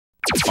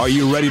Are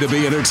you ready to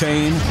be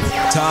entertained?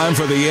 Time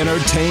for the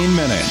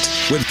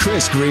EntertainMinute with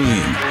Kris Green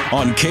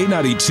on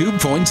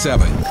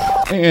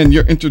K92.7. And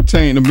your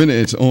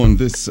EntertainMinute on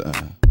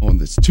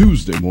this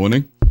Tuesday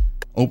morning.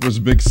 Oprah's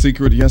big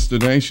secret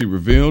yesterday, she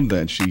revealed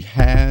that she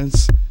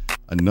has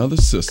another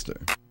sister.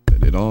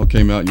 It all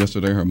came out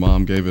yesterday. Her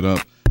mom gave it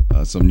up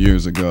some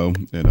years ago,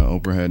 and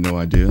Oprah had no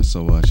idea.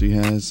 So she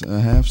has a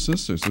half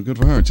sister. So good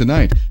for her.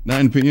 Tonight,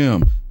 9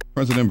 p.m.,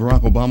 President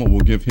Barack Obama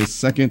will give his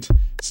second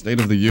State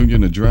of the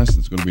Union address.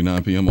 It's going to be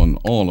 9 p.m. on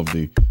all of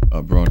the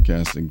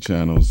broadcasting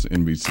channels,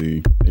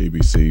 NBC,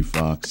 ABC,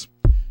 Fox.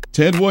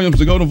 Ted Williams,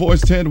 the go-to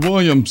voice, Ted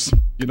Williams.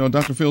 You know,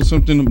 Dr. Phil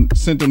sent him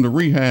to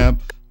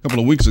rehab a couple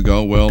of weeks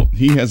ago. Well,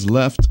 he has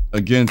left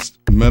against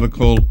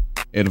medical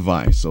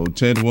advice. So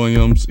Ted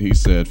Williams, he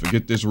said,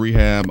 forget this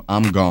rehab,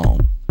 I'm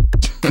gone.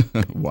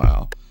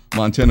 Wow.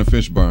 Montana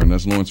Fishburne,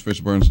 that's Lawrence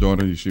Fishburne's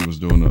daughter. She was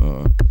doing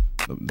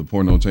the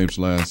porno tapes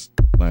last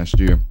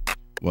year.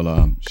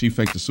 Well, she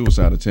faked a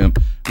suicide attempt.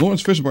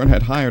 Lawrence Fishburne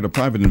had hired a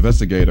private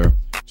investigator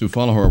to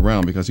follow her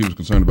around because he was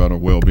concerned about her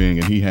well-being,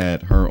 and he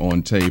had her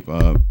on tape.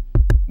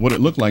 What it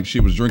looked like she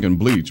was drinking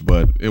bleach,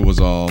 but it was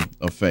all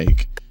a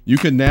fake. You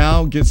can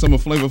now get some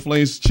of Flavor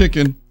Flav's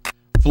chicken.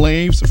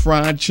 Flav's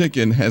Fried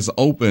Chicken has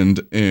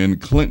opened in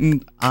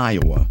Clinton,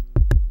 Iowa.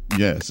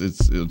 Yes,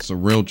 it's a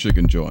real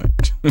chicken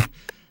joint.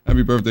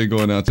 Happy birthday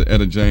going out to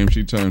Etta James.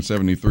 She turned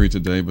 73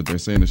 today, but they're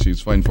saying that she's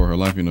fighting for her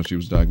life. You know, she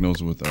was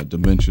diagnosed with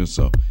dementia,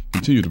 so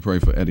continue to pray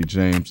for Etta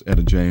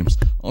James.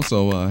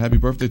 Also, happy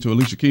birthday to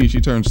Alicia Keys.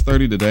 She turns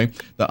 30 today.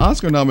 The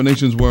Oscar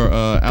nominations were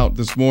out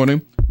this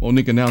morning.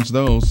 Monique announced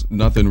those.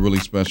 Nothing really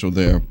special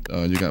there.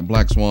 You got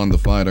Black Swan, The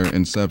Fighter,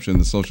 Inception,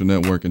 The Social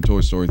Network, and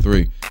Toy Story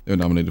 3. They're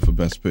nominated for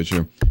Best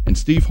Picture. And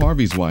Steve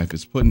Harvey's ex-wife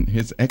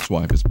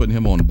is putting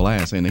him on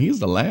blast, saying that he's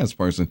the last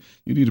person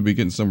you need to be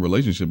getting some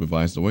relationship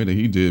advice the way that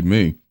he did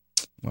me.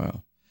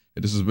 Wow.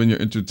 This has been your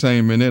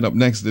EntertainMinute. Up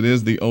next, it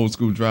is the Old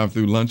School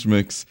Drive-Thru Lunch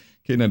Mix,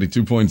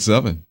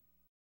 K92.7.